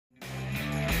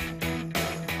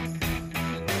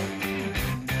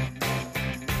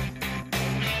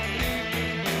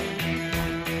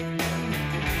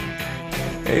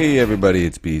Hey everybody,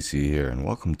 it's BC here, and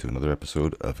welcome to another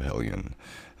episode of Hellion.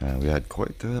 We had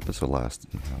quite the episode last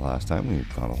time. We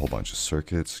found a whole bunch of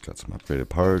circuits, got some upgraded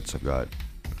parts. I've got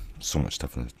so much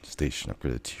stuff in the station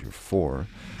upgraded to tier 4.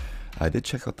 I did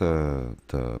check out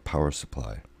the power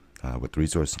supply. With the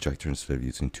resource injector, instead of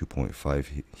using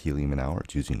 2.5 helium an hour,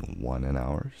 it's using 1 an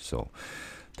hour, so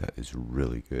that is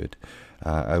really good.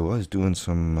 I was doing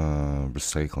some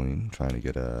recycling, trying to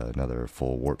get another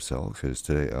full warp cell, because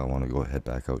today I want to head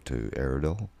back out to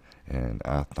A.K.A. and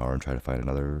Athnar and try to find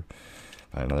another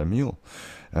mule.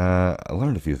 I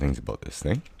learned a few things about this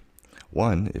thing.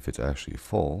 One, if it's actually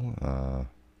full, I'll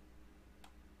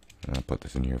put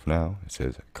this in here for now, it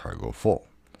says cargo full.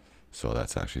 So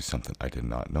that's actually something I did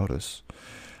not notice.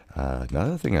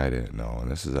 Another thing I didn't know,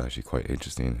 and this is actually quite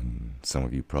interesting, and some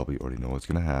of you probably already know what's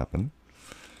going to happen.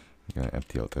 I'm going to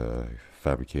empty out the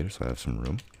fabricator so I have some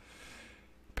room.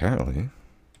 Apparently,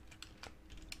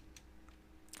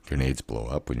 grenades blow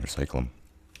up when you recycle them.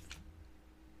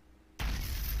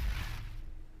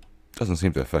 Doesn't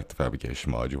seem to affect the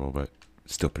fabrication module, but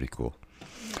still pretty cool.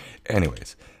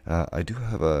 Anyways, I do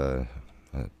have a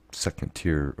second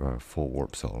tier full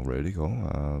warp cell ready to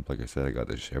go. Like I said, I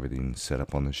got everything set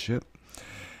up on the ship.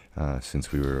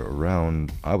 Since we were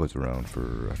around, I was around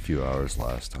for a few hours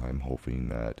last time, hoping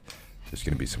that there's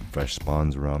going to be some fresh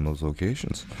spawns around those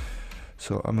locations.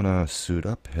 So I'm going to suit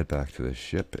up, head back to the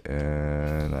ship,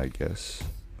 and I guess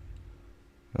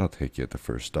I'll take you at the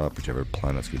first stop, whichever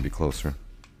planet's going to be closer.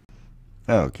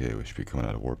 Okay, we should be coming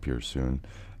out of warp here soon.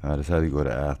 I decided to go to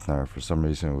Athnar. For some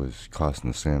reason, it was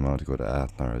costing the same amount to go to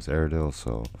Athnar as A.K.A,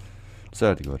 so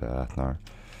decided to go to Athnar.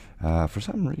 For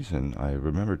some reason, I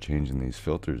remember changing these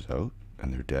filters out,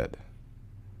 and they're dead.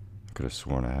 I could have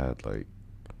sworn I had like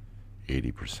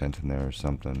 80% in there or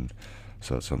something,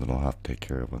 so it's something I'll have to take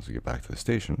care of once we get back to the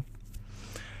station.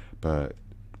 But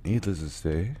needless to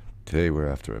say, today we're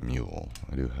after a mule.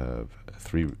 I do have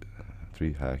three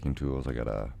hacking tools. I got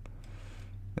an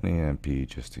AMP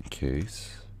just in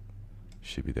case.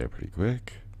 Should be there pretty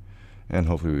quick, and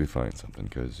hopefully we find something,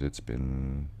 because it's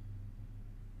been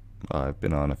I've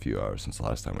been on a few hours since the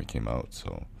last time we came out,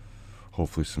 so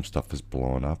hopefully some stuff has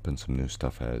blown up and some new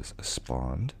stuff has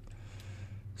spawned.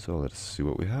 So let's see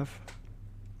what we have.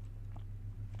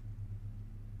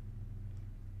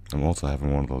 I'm also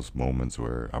having one of those moments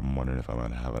where I'm wondering if I'm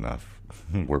going to have enough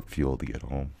warp fuel to get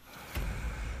home.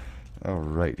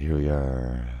 Alright, here we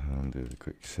are. I'll do the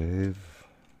quick save.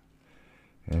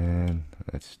 And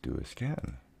let's do a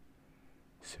scan.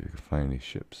 See if we can find any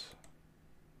ships.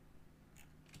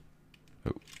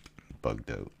 Oh,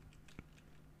 bugged out.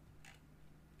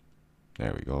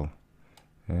 There we go.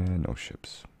 And no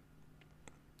ships.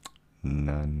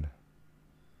 None.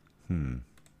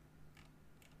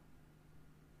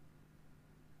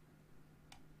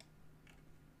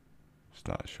 It's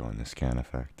not showing the scan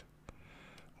effect.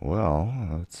 Well,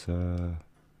 let's move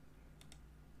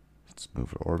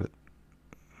to orbit.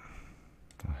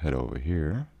 I'll head over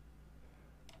here.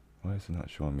 Why is it not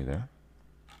showing me there?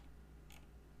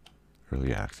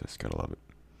 Early access, gotta love it.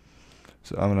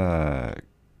 So I'm gonna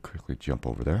quickly jump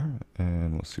over there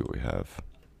and we'll see what we have.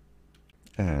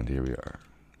 And here we are.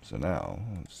 So now,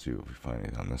 let's see if we find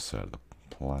anything on this side of the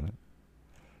planet.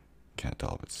 Can't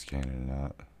tell if it's scanning or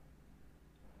not.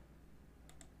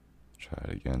 Try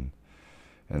it again.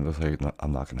 And it looks like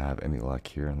I'm not gonna have any luck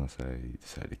here unless I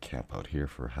decide to camp out here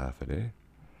for half a day.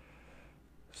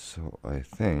 So I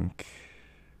think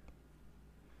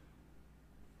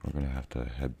we're gonna have to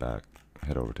head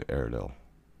over to A.K.A.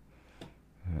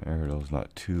 A.K.A. is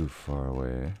not too far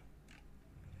away.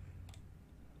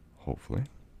 Hopefully.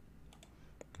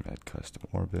 Add custom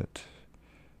orbit.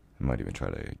 I might even try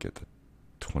to get the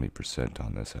 20%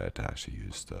 on this. I had to actually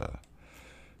use the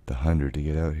 100 to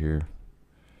get out here.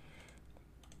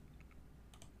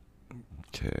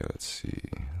 Okay, let's see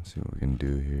what we can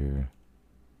do here.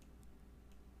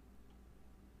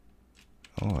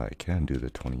 Oh, I can do the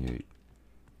 28.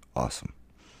 Awesome.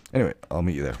 Anyway, I'll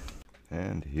meet you there.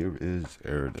 And here is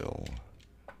A.K.A.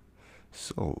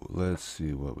 So, let's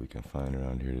see what we can find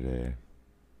around here today.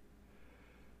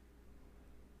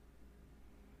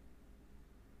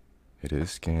 It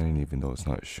is scanning, even though it's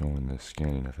not showing the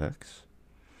scanning effects.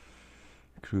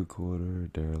 Crew quarter,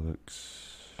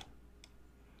 derelicts,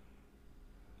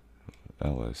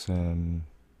 LSM.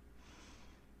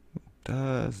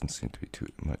 Doesn't seem to be too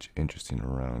much interesting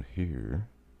around here.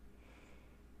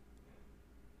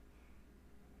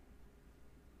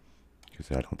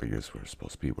 Because I don't think this is where we're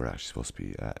supposed to be. We're actually supposed to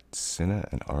be at Cinna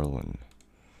and Arlen.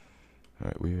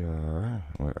 Alright, where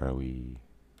are we?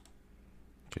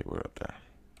 Okay, we're up there.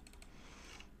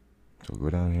 So we'll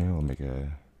go down here, we'll make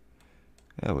a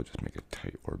Yeah, we'll just make a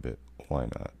tight orbit. Why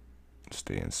not?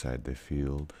 Stay inside the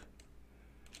field.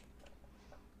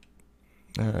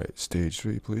 Alright, stage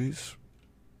 3, please.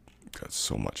 Got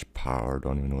so much power,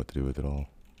 don't even know what to do with it all.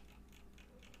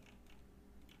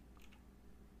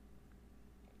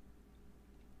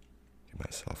 Give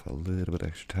myself a little bit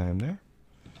extra time there.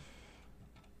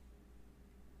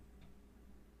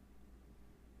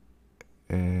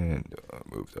 And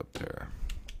moved up there.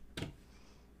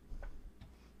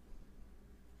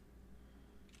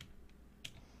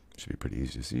 Should be pretty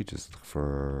easy to see. Just look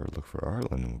for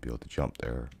Ireland and we'll be able to jump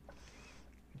there.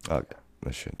 Okay,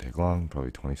 this shouldn't take long, probably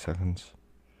 20 seconds.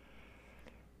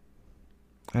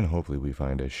 And hopefully we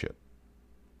find a ship.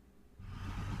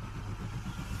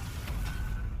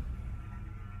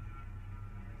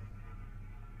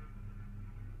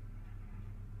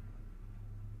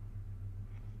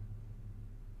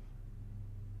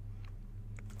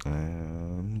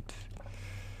 And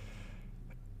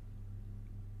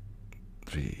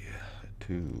 3,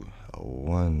 2,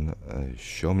 1,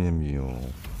 show me a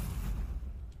mule.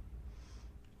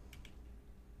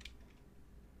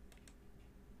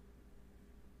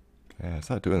 Yeah, it's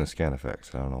not doing the scan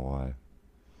effects. I don't know why.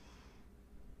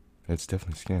 It's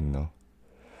definitely scanning though.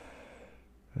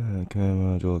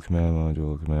 Command module, command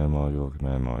module, command module,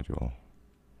 command module.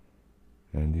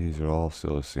 And these are all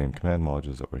still the same command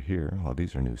modules that were here. Well,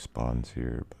 these are new spawns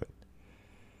here, but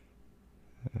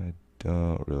I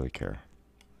don't really care.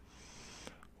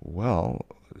 Well,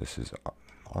 this is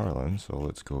Ireland, so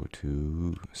let's go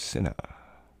to Cinna.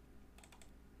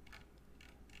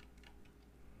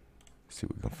 See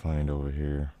what we can find over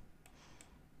here.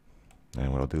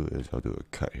 And what I'll do is I'll do a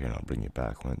cut here and I'll bring you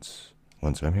back once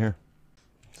I'm here.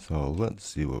 So let's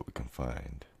see what we can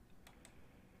find.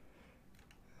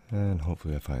 And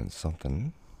hopefully I find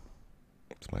something.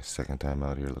 It's my second time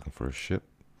out here looking for a ship.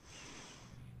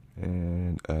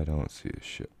 And I don't see a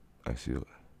ship. I see the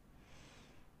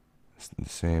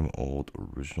same old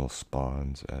original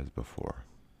spawns as before.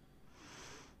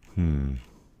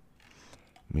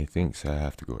 Methinks I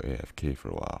have to go AFK for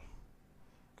a while.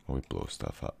 Or we blow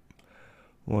stuff up.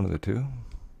 One of the two.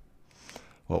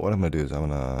 Well, what I'm going to do is I'm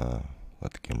going to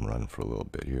let the game run for a little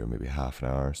bit here, maybe half an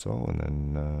hour or so, and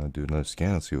then do another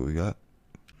scan and see what we got.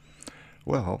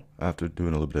 Well, after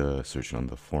doing a little bit of searching on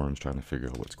the forums, trying to figure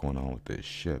out what's going on with this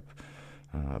ship,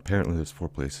 apparently there's 4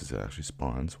 places it actually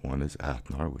spawns. One is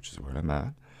Athnar, which is where I'm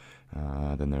at.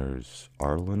 Then there's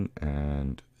Ireland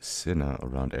and Cinna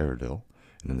around Airedale.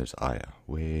 And then there's Aya,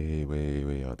 way, way,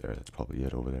 way out there. That's probably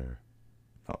it over there.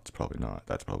 No, it's probably not.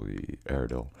 That's probably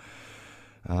Airedale.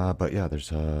 But yeah,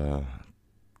 there's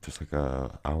like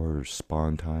a hour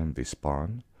spawn time. They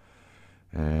spawn,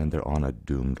 and they're on a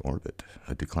doomed orbit,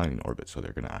 a declining orbit. So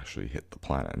they're going to actually hit the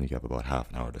planet, and you have about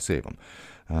half an hour to save them.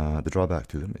 The drawback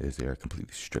to them is they are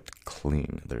completely stripped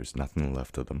clean. There's nothing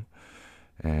left of them.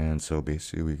 And so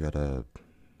basically we got to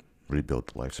rebuild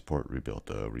the life support, rebuild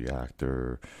the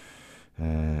reactor,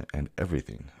 and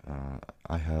everything.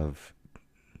 I have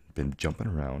been jumping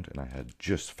around, and I had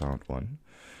just found one.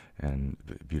 And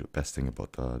the best thing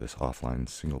about this offline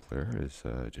single player is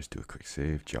just do a quick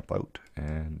save, jump out,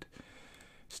 and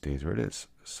stays where it is.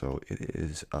 So it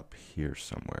is up here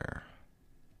somewhere.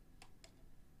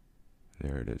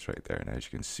 There it is right there. And as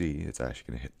you can see, it's actually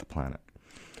going to hit the planet.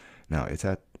 Now, it's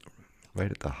right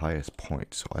at the highest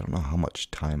point, so I don't know how much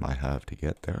time I have to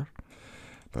get there.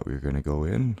 But we're going to go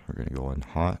in, we're going to go in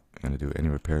hot, I'm going to do any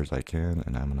repairs I can,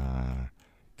 and I'm going to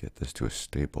get this to a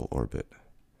stable orbit.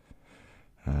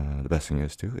 The best thing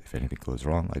is, too, if anything goes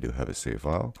wrong, I do have a save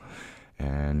file,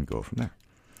 and go from there.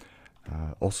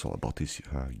 Also, about these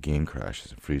game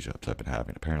crashes and freeze-ups I've been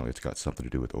having, apparently it's got something to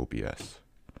do with OBS.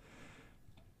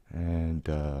 And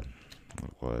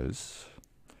it was,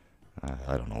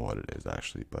 I don't know what it is,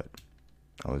 actually, but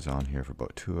I was on here for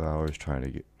about 2 hours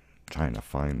trying to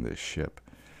find this ship.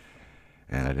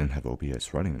 And I didn't have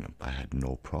OBS running. I had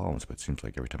no problems, but it seems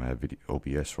like every time I have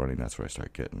OBS running, that's where I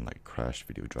start getting like crashed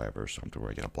video driver or something,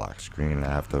 where I get a black screen and I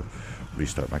have to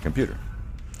restart my computer.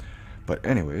 But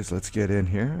anyways, let's get in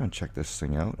here and check this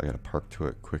thing out. I gotta park to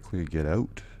it quickly, get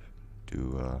out,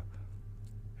 do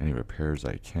any repairs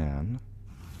I can.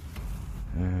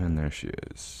 And there she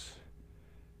is.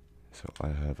 So I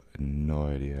have no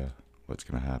idea what's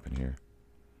gonna happen here.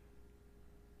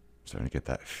 Starting to get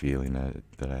that feeling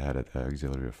that I had at the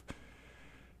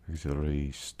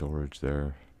auxiliary storage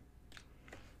there.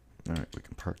 Alright, we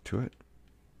can park to it.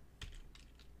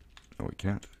 No, we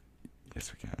can't.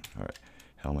 Yes, we can. Alright,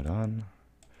 helmet on.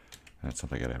 That's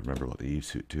something I gotta remember about the Eve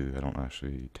suit too. I don't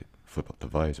actually flip up the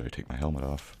visor, I take my helmet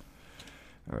off.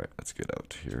 Alright, let's get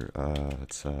out here.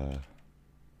 That's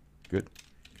good.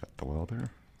 Got the welder.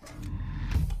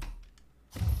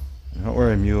 Don't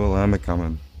worry, Mule, I'm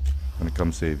a-coming. I'm gonna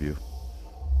come save you.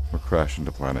 We're crashing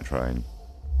the planet trying.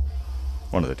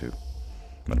 One of the two.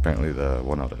 But apparently the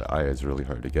one out of Aya is really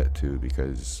hard to get to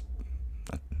because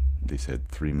they said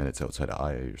 3 minutes outside of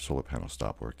Aya your solar panels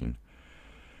stop working.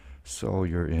 So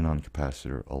you're in on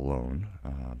capacitor alone.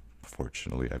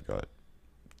 Fortunately I've got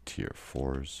tier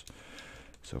 4s.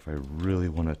 So if I really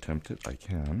want to attempt it, I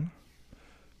can.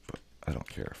 But I don't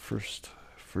care. First,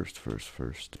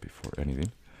 before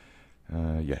anything.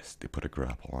 Yes, they put a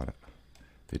grapple on it.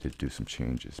 They did do some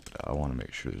changes, but I want to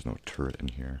make sure there's no turret in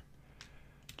here.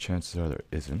 Chances are there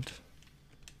isn't.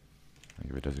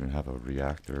 Like if it doesn't even have a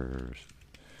reactor or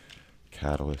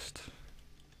catalyst.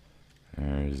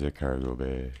 There's the cargo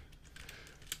bay.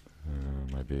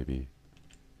 My baby.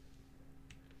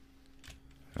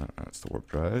 That's the warp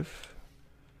drive.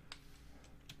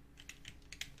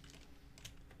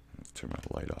 Let's turn my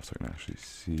light off so I can actually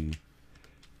see.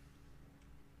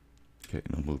 Okay,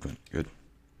 no movement. Good.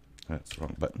 That's the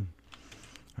wrong button.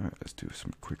 Alright, let's do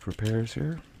some quick repairs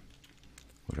here.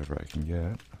 Whatever I can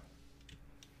get.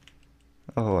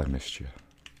 Oh, I missed you.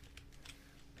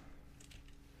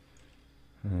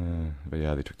 But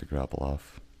yeah, they took the grapple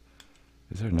off.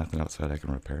 Is there nothing outside I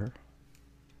can repair?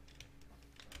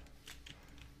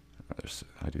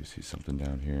 I do see something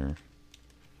down here.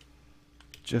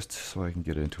 Just so I can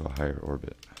get into a higher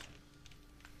orbit.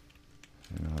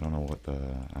 You know, I don't know what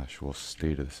the actual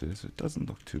state of this is. It doesn't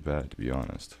look too bad, to be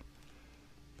honest.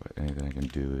 But anything I can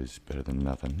do is better than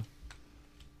nothing.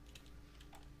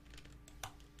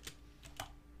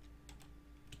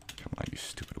 Come on, you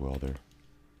stupid welder.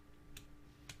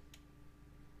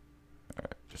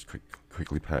 Alright, just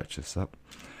quickly patch this up.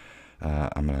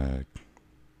 I'm gonna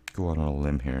go on a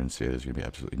limb here and say there's gonna be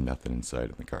absolutely nothing inside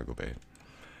of the cargo bay.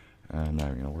 I'm not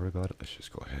even gonna worry about it. Let's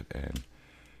just go ahead and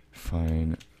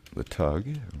find the tug,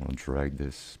 and we'll drag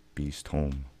this beast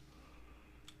home.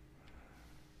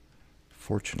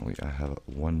 Fortunately, I have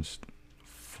one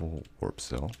full warp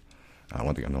cell.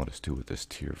 One thing I noticed too with this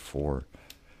tier 4,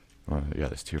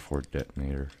 this tier 4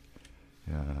 detonator.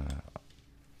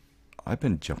 I've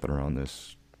been jumping around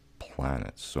this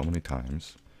planet so many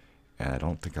times, and I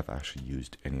don't think I've actually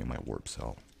used any of my warp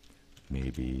cell.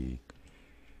 Maybe,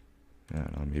 I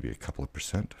don't know, maybe a couple of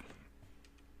percent.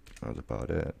 That was about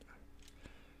it.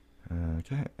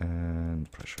 Okay, and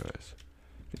pressurize.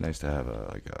 Be nice to have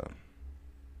a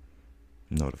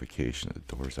notification that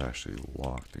the door's actually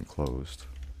locked and closed.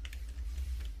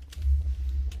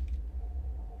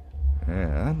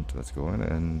 And let's go in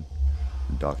and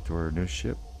dock to our new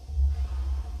ship.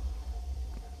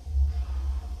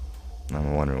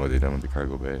 I'm wondering what they've done with the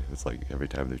cargo bay. It's like every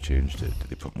time they've changed it, did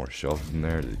they put more shelves in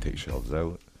there? Did they take shelves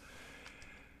out?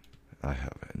 I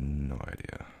have no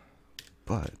idea.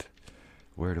 But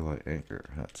where do I anchor?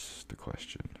 That's the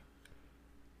question.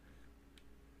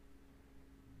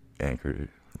 Anchor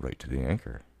right to the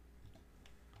anchor.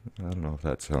 I don't know if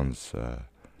that sounds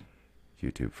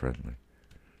YouTube friendly.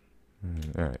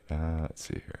 Alright, let's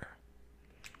see here.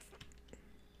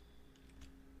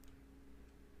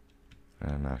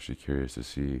 I'm actually curious to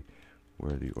see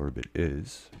where the orbit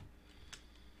is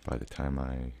by the time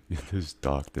I get this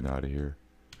docked and out of here.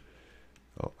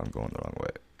 Oh, I'm going the wrong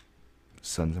way.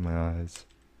 Sun's in my eyes.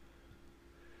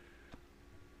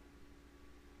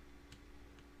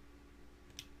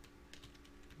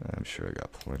 I'm sure I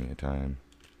got plenty of time.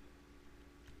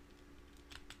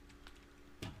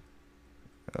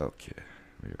 Okay,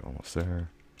 we're almost there.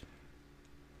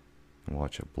 And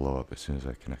watch it blow up as soon as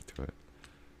I connect to it.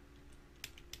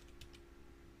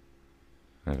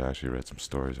 I've actually read some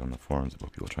stories on the forums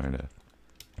about people trying to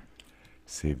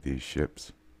save these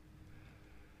ships.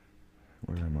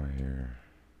 Where am I here?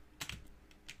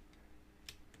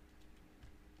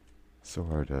 So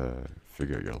hard to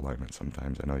figure out your alignment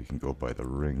sometimes. I know you can go by the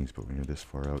rings, but when you're this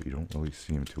far out, you don't really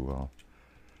see them too well.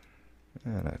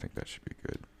 And I think that should be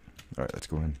good. Alright, let's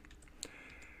go in.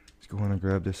 Let's go in and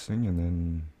grab this thing and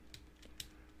then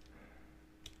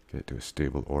get to a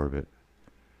stable orbit.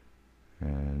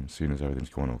 And seeing as everything's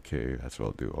going okay, that's what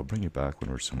I'll do. I'll bring you back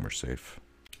when we're somewhere safe.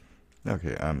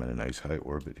 Okay, I'm in a nice high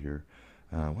orbit here.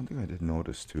 One thing I did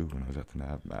notice too when I was at the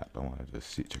nav map, I wanted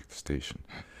to check the station.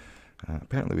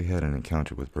 Apparently we had an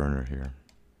encounter with Burner here.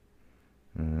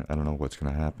 I don't know what's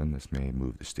going to happen. This may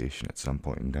move the station at some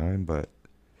point in time, but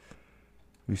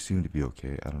we seem to be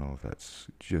okay. I don't know if that's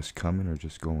just coming or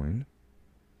just going.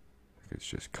 I think it's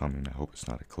just coming. I hope it's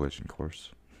not a collision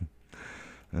course.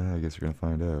 I guess we're going to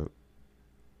find out.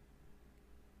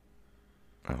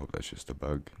 I hope that's just a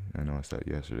bug. I noticed that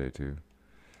yesterday too.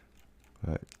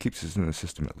 But it keeps us in the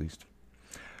system at least.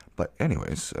 But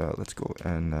anyways, let's go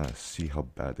and see how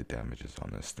bad the damage is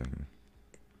on this thing.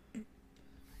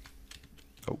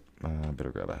 Oh, I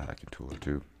better grab a hacking tool or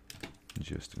two,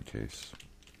 just in case.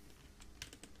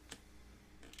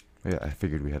 Yeah, I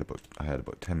figured I had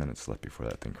about 10 minutes left before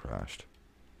that thing crashed.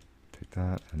 Take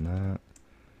that and that.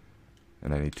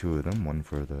 And I need two of them, one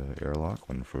for the airlock,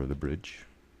 one for the bridge.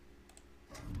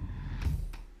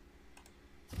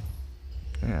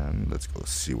 And let's go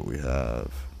see what we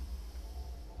have.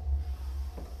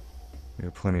 We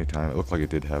have plenty of time. It looked like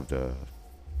it did have the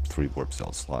 3 warp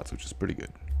cell slots, which is pretty good.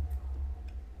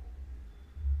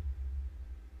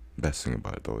 Best thing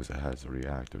about it though is it has a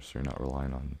reactor, so you're not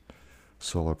relying on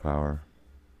solar power.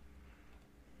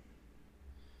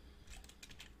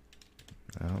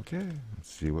 Okay,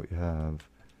 let's see what you have.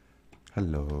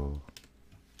 Hello.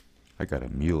 I got a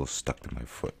mule stuck to my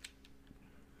foot.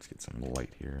 Let's get some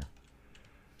light here.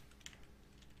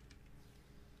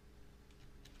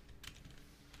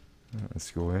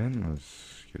 Let's go in,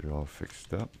 let's get it all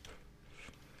fixed up.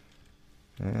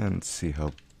 And see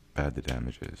how bad the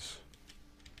damage is.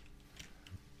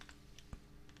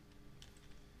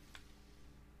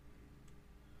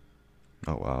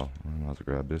 Oh wow, I'm about to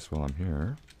grab this while I'm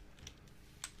here.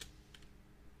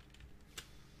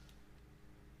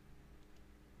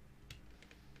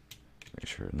 Make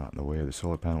sure it's not in the way of the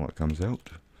solar panel when it comes out.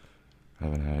 I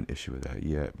haven't had an issue with that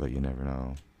yet, but you never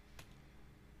know.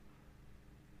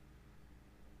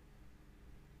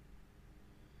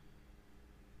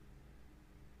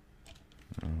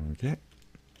 Okay.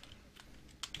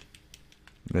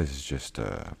 This is just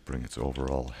bring its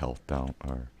overall health down,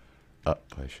 or up,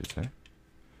 I should say. And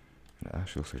it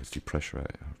actually looks like it's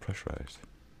pressurized.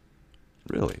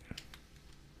 Really?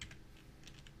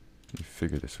 You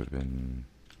figure this would have been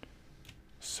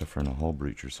suffering a hull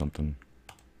breach or something.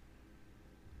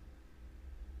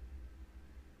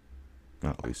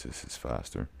 Well, at least this is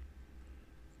faster.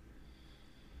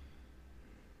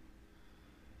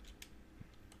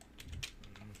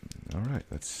 Alright,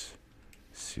 let's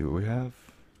see what we have.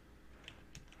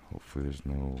 Hopefully there's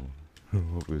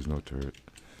no turret.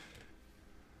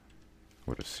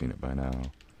 Would have seen it by now.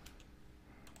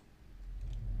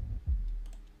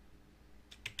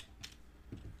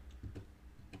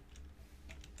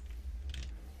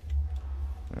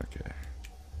 Okay.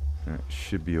 It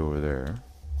should be over there.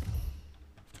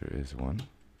 If there is one.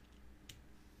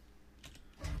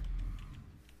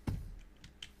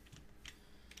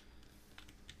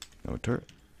 No turret.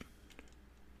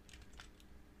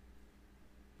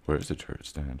 Where is the turret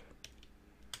stand?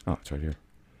 Oh, it's right here.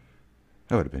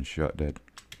 That would have been shot dead.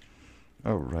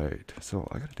 Alright, so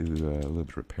I gotta do a little bit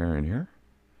of repairing here.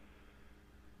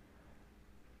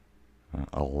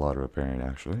 A lot of repairing,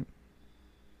 actually.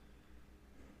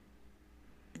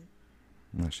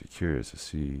 I'm actually curious to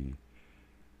see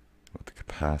what the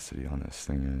capacity on this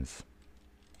thing is.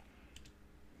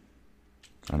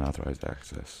 Unauthorized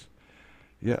access.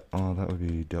 Yeah, that would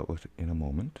be dealt with in a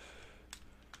moment.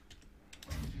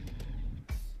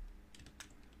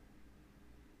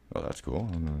 Oh, that's cool.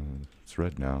 It's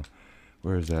red now.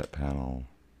 Where is that panel?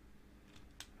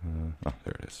 Oh,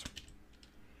 there it is.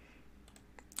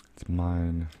 It's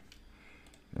mine.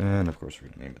 And of course, we're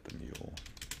going to name it the Mule.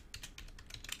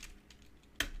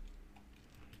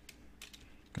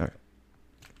 Alright.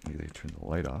 Maybe turn the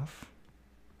light off.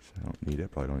 So I don't need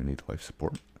it. Probably don't need the life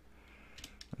support.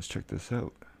 Let's check this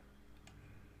out.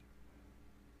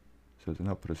 So it's an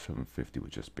output of 750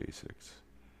 with just basics.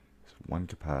 So one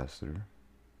capacitor.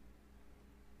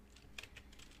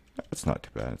 That's not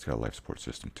too bad. It's got a life support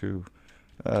system too.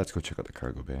 Let's go check out the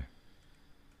cargo bay.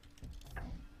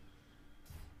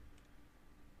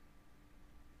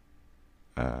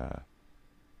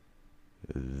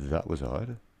 That was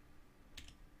odd.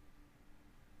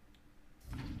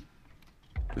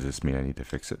 Does this mean I need to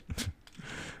fix it?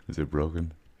 Is it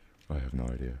broken? I have no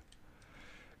idea.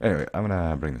 Anyway, I'm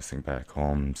gonna bring this thing back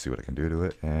home, see what I can do to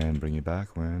it, and bring you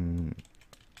back when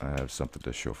I have something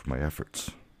to show for my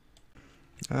efforts.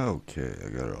 Okay, I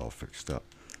got it all fixed up.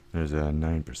 There's a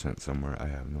 9% somewhere. I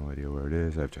have no idea where it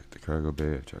is. I've checked the cargo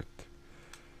bay, I've checked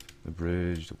the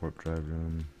bridge, the warp drive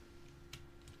room.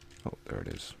 Oh, there it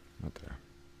is. Right there.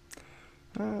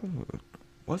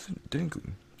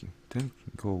 Didn't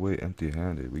go away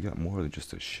empty-handed. We got more than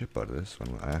just a ship out of this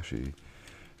one. I actually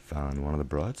found one of the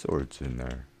broadswords in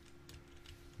there.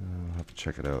 I'll have to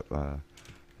check it out. Yeah,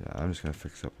 I'm just gonna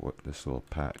fix up this little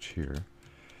patch here,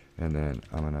 and then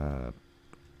I'm gonna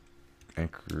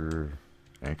anchor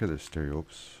the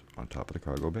stereoscopes on top of the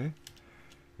cargo bay,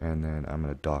 and then I'm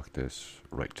gonna dock this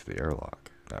right to the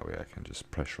airlock. That way I can just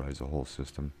pressurize the whole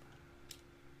system.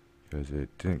 because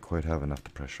it didn't quite have enough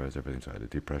to pressurize everything, so I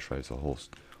had to depressurize the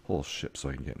whole ship so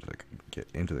I can get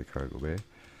into the cargo bay.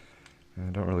 And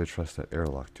I don't really trust that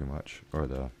airlock too much, or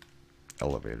the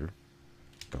elevator.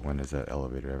 But when has that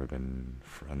elevator ever been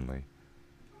friendly?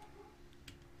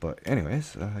 But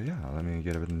anyways, yeah, let me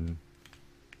get everything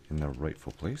in the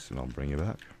rightful place and I'll bring you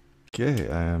back. Okay,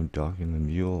 I am docking the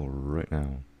Mule right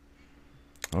now.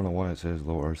 I don't know why it says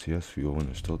low RCS fuel when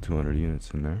there's still 200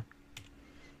 units in there.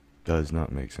 Does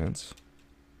not make sense.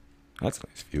 That's a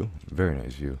nice view. Very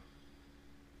nice view.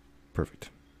 Perfect.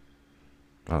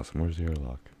 Awesome. Where's the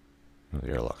airlock? Oh, the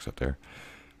airlock's up there.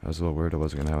 I was a little worried I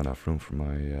wasn't going to have enough room for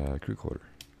my crew quarter.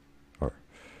 Or,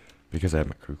 because I have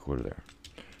my crew quarter there.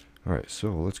 Alright,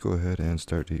 so let's go ahead and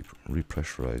start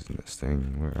repressurizing this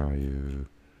thing. Where are you?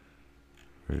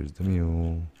 Where's the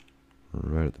Mule?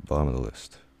 Right at the bottom of the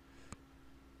list.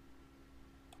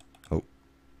 Oh.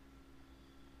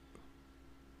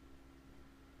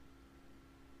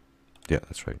 Yeah,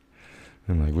 that's right.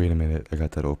 I'm like, wait a minute, I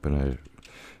got that open.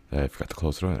 I forgot to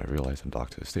close it on, and I realized I'm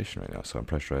docked to the station right now. So I'm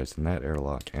pressurizing that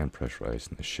airlock and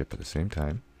pressurizing the ship at the same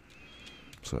time.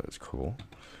 So that's cool.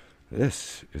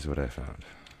 This is what I found.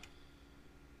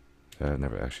 I've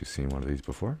never actually seen one of these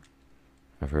before.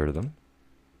 I've heard of them.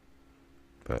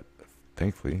 But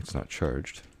thankfully, it's not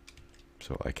charged.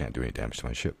 So I can't do any damage to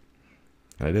my ship.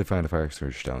 And I did find a fire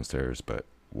extinguisher downstairs, but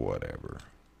whatever.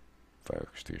 Fire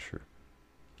extinguisher.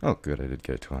 Oh, good, I did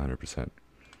get it to 100%. I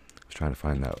was trying to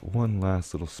find that one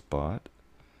last little spot.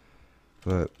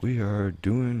 But we are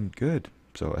doing good.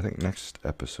 So I think next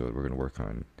episode we're going to work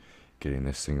on getting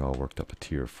this thing all worked up to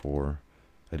tier 4.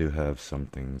 I do have some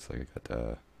things, like I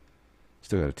got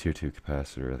still got a tier 2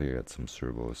 capacitor. I think I got some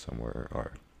servos somewhere,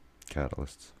 or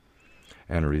catalysts,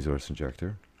 and a resource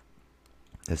injector.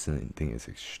 This thing is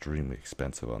extremely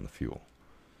expensive on the fuel.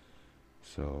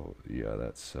 So yeah,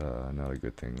 that's not a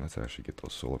good thing. Let's actually get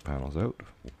those solar panels out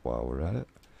while we're at it.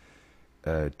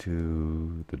 Add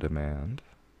to the demand.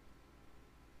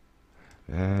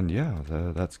 And yeah,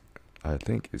 that's, I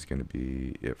think, is going to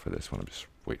be it for this one. I'm just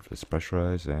waiting for this to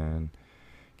pressurize and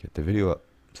get the video up.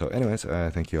 So anyways,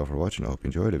 thank you all for watching. I hope you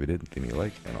enjoyed. If you did, give me a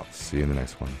like, and I'll see you in the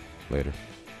next one. Later.